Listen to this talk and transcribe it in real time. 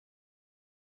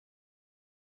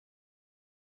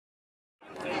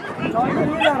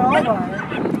Toglimi la roba,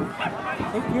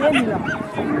 e tienila.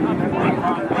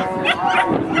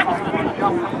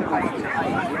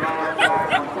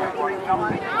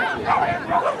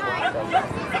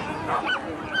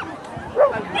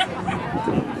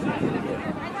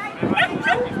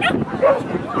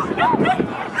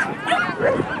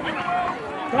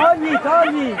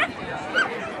 Togli!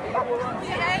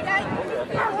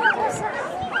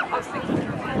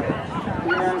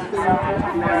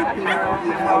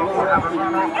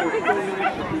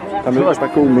 Dat was bij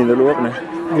Koen minder lopen.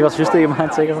 Die was juist tegen mij aan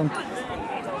het zeggen van...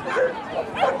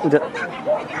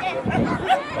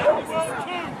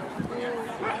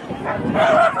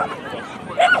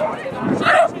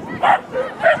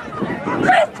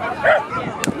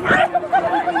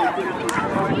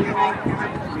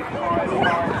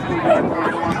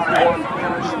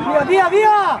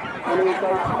 Via!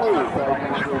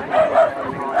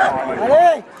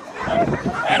 Allez!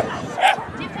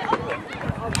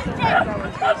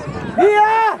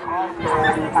 Via!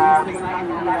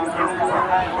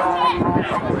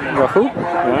 Wel goed?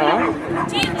 Ja.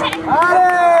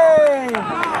 Allez!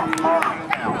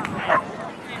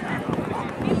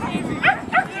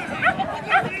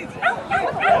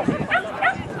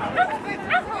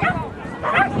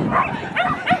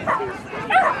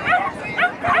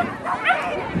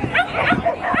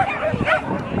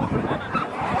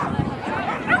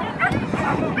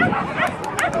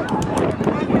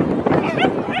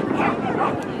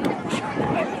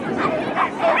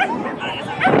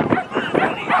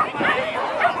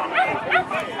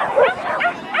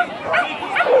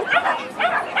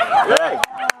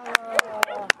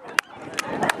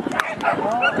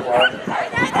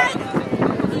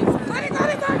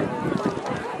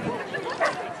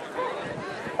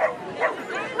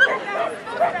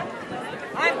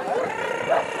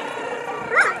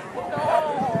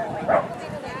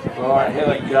 Right, here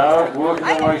they go, working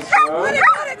their way through.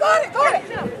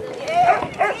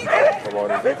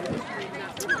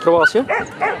 Kroatië.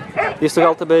 Die is toch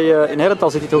altijd bij in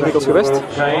Herentals zit hij toch dikwijls geweest?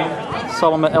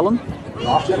 Samen met Ellen.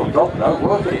 Nice little dog though,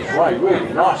 working its way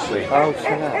really nicely. Oh, zo.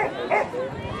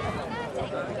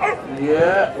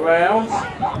 Yeah, round.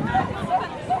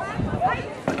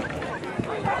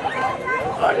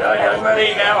 Okay,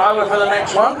 ready now, over for the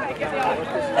next one.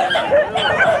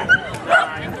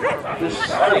 This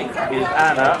I think is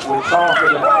Anna with half of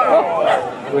the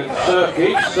with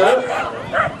Turkey. Surf.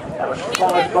 That was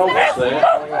 5 bolts there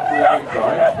coming off the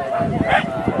outside.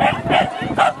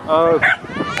 Oh.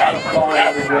 5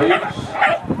 of the reeds.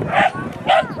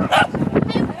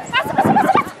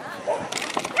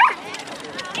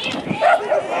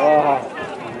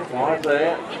 Right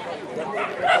there.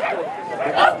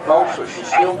 Bolts, but she's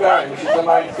still going, which is the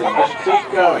main thing. Just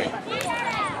keep going.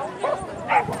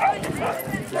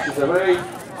 This is a very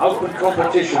open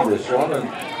competition, this one. And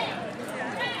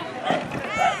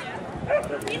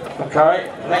okay,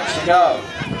 next to go.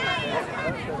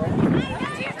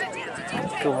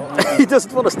 He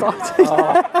doesn't want to start.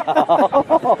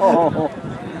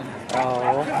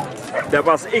 Dat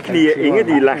was ik niet, Inge,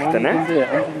 die lachte, hè?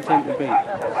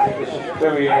 This is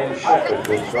very in shepherd,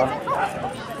 this one.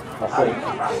 I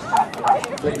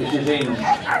think this is in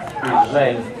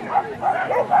Zen.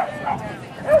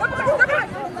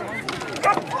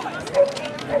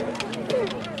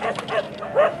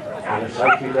 I'm going to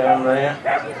take you down there.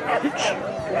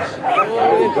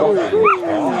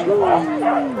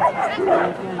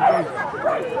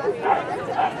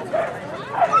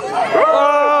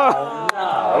 Oh, no,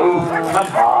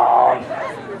 come on.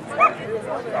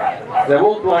 They're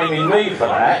all blaming me for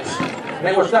that. And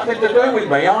it was nothing to do with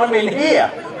me, I'm in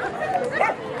here.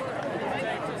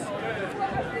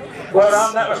 Well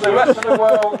done, that was the rest of the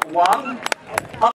world won.